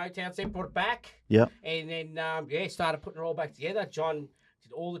at Motown set, brought it back. Yep. And then, started putting it all back together. John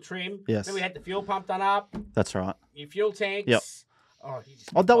did all the trim. Yes. Then we had the fuel pump done up, That's right. new fuel tanks. Yep. Oh, you just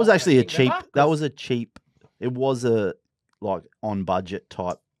Oh, that was buy actually a everything, cheap. remember? That was a cheap. It was a like on budget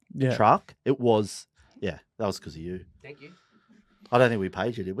type Yeah. truck. It was. Yeah, that was because of you. Thank you. I don't think we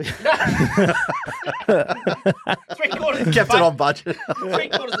paid you, did we? 3/4 of the Kept it on budget.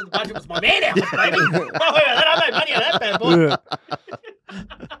 3/4 of the budget was my man hours, baby. I made money on that bad boy. Yeah.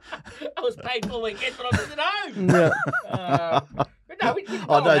 I was paid for weekends when I was at home. Yeah. But no, we didn't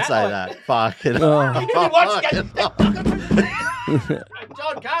Oh, go don't on say like- that. Fuck it. Oh. We didn't watch it.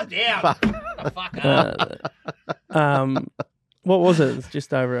 John, calm down. Shut the fuck up. What was it? It's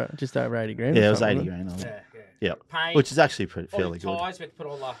just over 80 grand. Yeah, or it was something, 80 wasn't grand. On it. Yeah. Yep. Paint, Which is actually pretty all fairly the good. tyres, we had to put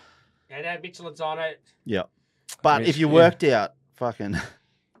all the... It had Michelin's on it. Yep. But Yes, if you yeah. worked out fucking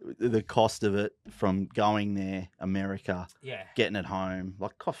the cost of it from going there, America, Yeah. getting it home,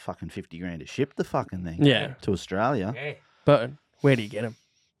 like cost fucking 50 grand to ship the fucking thing. Yeah. To Australia. Yeah. But where do you get them?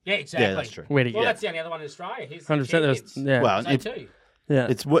 Yeah, exactly. Yeah, that's true. Where do you Well, get that's the only other one in Australia. Here's 100%. champions. Yeah. Well, So if, too. yeah.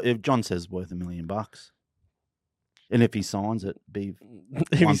 it's if John says worth $1 million, and if he signs it, be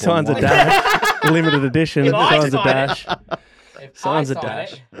If he 1.1. signs a dash, limited edition, If I signs a sign it. dash. If Signs I a sign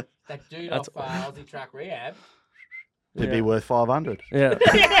dash. it, that dude That's- off Aussie Truck Rehab. it'd Yeah. be worth 500. Yeah.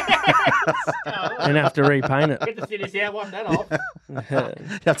 And have to repaint it. Get the fitters out, wipe that off.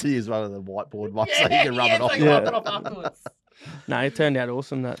 You have to use one of the whiteboard ones so you can rub yeah, it off. so you Yeah. wipe it off afterwards. No, it turned out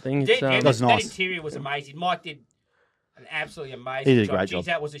awesome, that thing. Yeah, It's, yeah, That's that nice. interior was amazing. Mike did an absolutely amazing He did a job. great Jeez, job.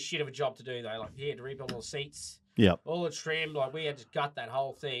 that was a shit of a job to do, though. Like, he had to rebuild all the seats, Yep. all the trim. Like, we had to gut that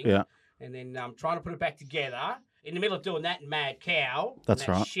whole thing. Yeah. And then trying to put it back together. in the middle of doing that in Mad Cow. That's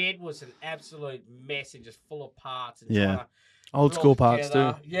and that right. Shed was an absolute mess and just full of parts. And Yeah. trying to Old put it school all parts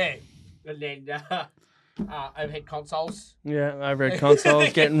together. too. Yeah. And then overhead consoles. Yeah, overhead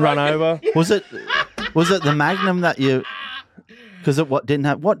consoles getting run over. Was it the Magnum that you? Because what didn't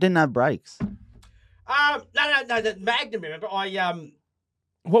have brakes? No, the Magnum. Remember,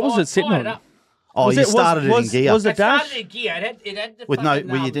 What was it sitting fired on? up. Oh, Was you it- was- started it in gear was It it dash? started in gear. It had the with fucking,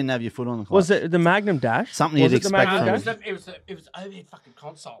 where you didn't have your foot on the clutch. Was it the Magnum dash? Something Was you'd it the expect Magnum from dash? It was overhead fucking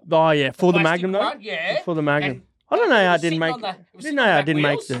console. Oh yeah, for the plastic Magnum though. one, yeah. For the Magnum. And I don't know how I was didn't sitting make. on the- it was Didn't sitting know on how I back didn't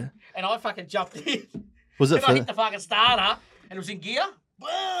make wheels, the. And I fucking jumped in. Was it Then I for? hit the fucking starter, and it was in gear.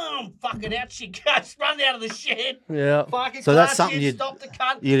 Boom! Fucking out she goes, run out of the shed. Yeah. Fucking So that's clutch something in, you'd- stop the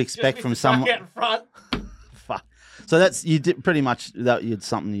cunt. you'd just expect with from the truck someone- out in front. Fuck. So that's you did pretty much that. You'd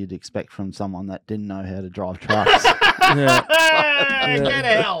something you'd expect from someone that didn't know how to drive trucks. Yeah. Get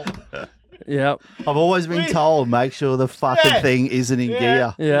hell. Yep. I've always been told make sure the fucking Yeah. thing isn't in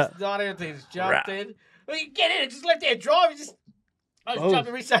gear. Yeah. It's not everything. Just jumped Right. in. Well, you get in, just left there drive. I was Oh.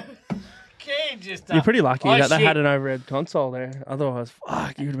 jumping in, so can't just. You're pretty lucky oh, that they shit. had an overhead console there. Otherwise,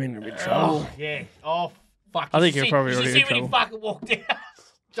 fuck, you'd have been in a bit of trouble. Oh, yeah. Oh, fuck. I think You you're see- probably you already see in when he trouble. fucking walked out.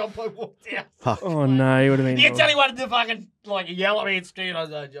 John Boy walked out. Fuck. Oh no, you would have been. You can tell he wanted to fucking like yell at me and scream. I was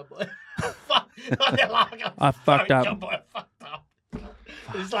like, John Boy. Fuck. I fucked up. John Boy, I fucked up.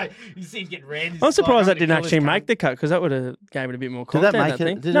 It's like, you see him getting red. I'm surprised that didn't actually make the cut because that would have gave it a bit more Did that content. make I it?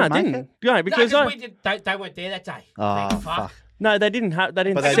 think. Did no, it it make didn't. it? No, because No, they weren't there that day. Oh, Thank fuck. no, they didn't have. They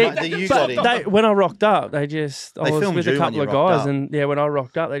didn't But see. you But got in. they, when I rocked up, they just I They was filmed with you a when couple you of rocked guys, up. and yeah, when I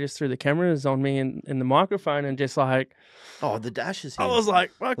rocked up, they just threw the cameras on me in the microphone and just like Oh, the dash is here. I was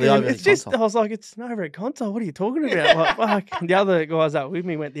like, fucking, overhead it's just. console. I was like, it's an overhead console. What are you talking about? Like, fuck. The other guys that were with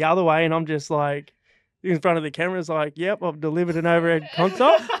me went the other way, and I'm just like in front of the cameras, like, yep, I've delivered an overhead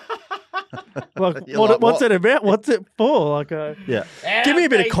console. Like, You're like, what's what? it about? What's it for? Like, yeah. give me a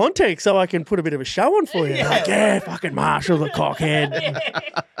bit of context so I can put a bit of a show on for you. Yeah. Like, yeah, fucking Marshall the cockhead.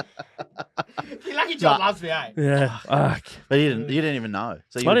 You're lucky John loves me, eh? Yeah, fuck. But you didn't even know.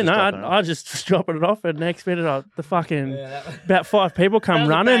 So you I were didn't just know. dropping it off. I just was dropping it off, and next minute, the fucking Yeah, that- about 5 people That come was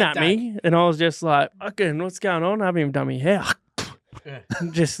a running bad at me, and I was just like, fucking, what's going on? I haven't even done my hair. Yeah.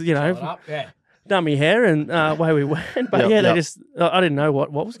 Just, Shut know, up, yeah. done my hair, and away we went. But Yep, yeah, they yep. just, I didn't know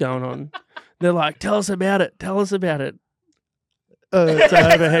what was going on. They're like, tell us about it. Tell us about it. It's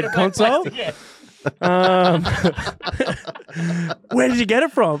an overhead console. Yeah. Where did you get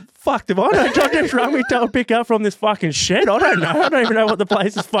it from? Fuck, if I know. John just rang me, told pick up from this fucking shed. I don't know. I don't even know what the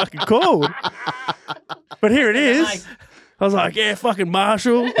place is fucking called. But here it is. I was like, yeah, fucking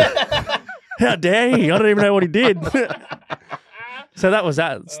Marshall. How dare he? I don't even know what he did. So that was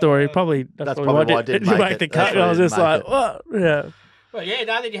that story. Probably that's probably why I didn't make the it. cut. That's why I I was didn't just make like, it. what? Yeah. Well, yeah,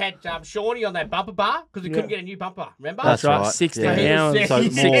 no, then you had Shawnee on that bumper bar because we couldn't get a new bumper, remember? That's right. right. 16 Yeah. hours. So more.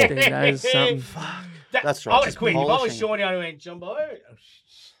 16 days, something. That's right, I was just quick. If I was polishing. Shawnee, I went, Jumbo.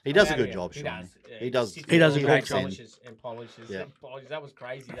 He does a Yeah, good yeah, job, he Shawnee. does, yeah. He does. Sits He does a there great and job. polishes and polishes Yeah. and polishes. That was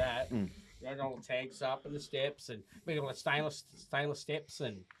crazy. That Mm. you had all the tanks up and the steps and we got all the stainless steps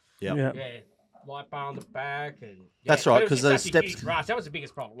and Yep. Yeah. yeah, light bar on the back and yeah, That's but right, it was 'cause just those such a steps- huge rush. That was the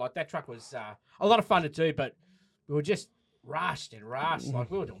biggest problem. Like that truck was a lot of fun to do, but we were just rushed. Like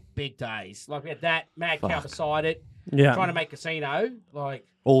we were doing big days. Like we had that Mad Cow Fuck. beside it, Yeah. trying to make casino. Like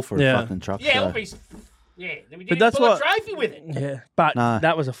All for Yeah. a fucking truck yeah, show. all these. Yeah, then we But didn't that's pull what- a trophy with it. Yeah, but No.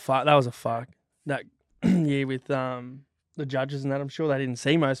 that was a fuck. That was a fuck. That year with the judges and that, I'm sure they didn't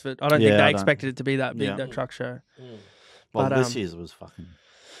see most of it. I don't think Yeah, they I don't. expected it to be that big, Yeah. that truck show. Well, but, this year's was fucking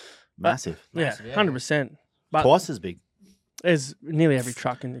massive. Massive, Yeah, yeah. 100%. But Twice as big. there's nearly every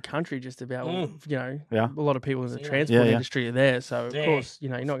truck in the country just about. You know, Yeah. a lot of people in the Yeah. transport Yeah. industry are there, so of Yeah. course, you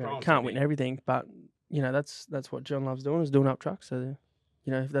know, you're not It's going prime can't to win be. everything, but you know, that's what John loves doing, is doing up trucks. So,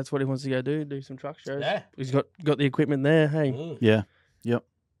 you know, if that's what he wants to go do some truck shows. Yeah. He's got the equipment there. Hey, Mm. Yeah. Yep.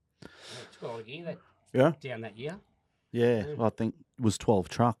 It's got a lot of gear Yeah. down that year. Yeah. Well, I think it was 12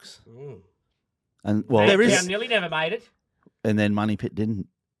 trucks. Mm. And well, There is- Down nearly never made it. and then Money Pit didn't.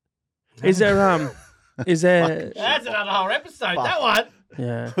 is there is there That's another whole episode. Fuck. That one.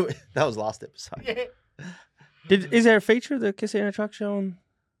 yeah. That was last episode. Yeah. Is there a feature of the casino truck show on?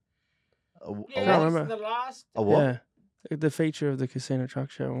 A, Yeah, a can't what? remember. The last. A what? Yeah, the feature of the casino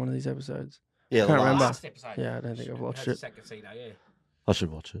truck show on one of these episodes. Yeah, Can't the remember. last. Last episode. Yeah, I don't think I've watched it. Casino, yeah. I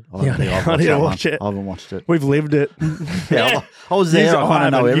should watch it. Yeah, I need to watch it. I haven't watched it. We've lived it. Yeah, I was there. I kind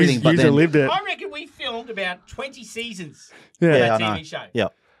of know everything, but then lived it. I reckon we filmed about 20 seasons Yeah, of Yeah, that I know. TV show.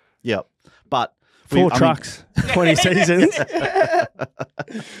 Yep. But four I mean, trucks, 20 seasons.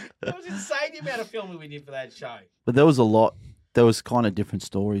 It was insane the amount of filming we did for that show. but there was a lot there was kind of different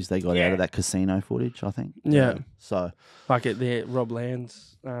stories they got out Yeah. of that casino footage, I think. Yeah. So, Like at the Rob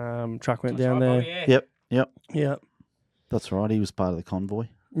Land's truck went That's down right, there. oh, yeah. yep, Yeah. that's right. He was part of the convoy.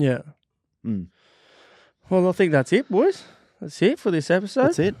 Yeah. Mm. Well, I think that's it, boys. That's it for this episode.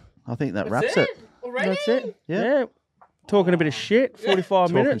 That's it. I think that wraps it. Already? That's it. Yeah. Yeah. Talking a bit of shit. 45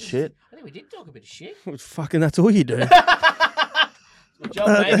 Talking minutes. shit. I think we did talk a bit of shit. Fucking, that's all you do. My job,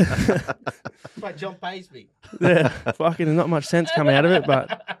 mate. My John pays me. Yeah. Fucking, there's not much sense coming out of it,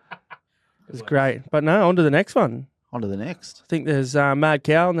 but it's great. But no, on to the next one. On to the next. I think there's Mad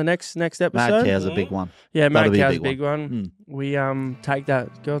Cow in the next episode. Mad Cow's a big one. Yeah, That'll Mad be a Cow's big a big one. Mm. We take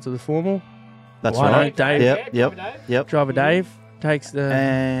that girl to the formal. That's Why right. don't Dave? Yep. Driver Dave takes the.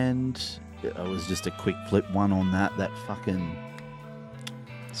 And it was just a quick flip one on that. That fucking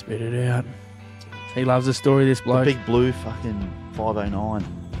Spit it out. He loves the story, this the bloke. big blue fucking 509.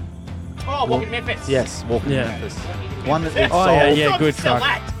 Oh, walking Memphis. Yes, walking Yeah. Memphis. One that we'd Oh, sold. yeah, good Sell truck.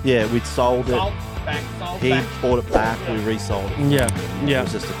 that. Yeah, we'd sold it. Sold back, sold He back. bought it back. We resold it. Yeah, It yeah.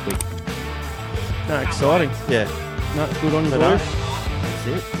 was just a quick. No, exciting. Yeah. No, good on you, So boys. That's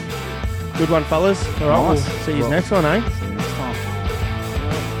it. Good one, fellas. All right, Nice. we'll see you Well- next one, eh? See you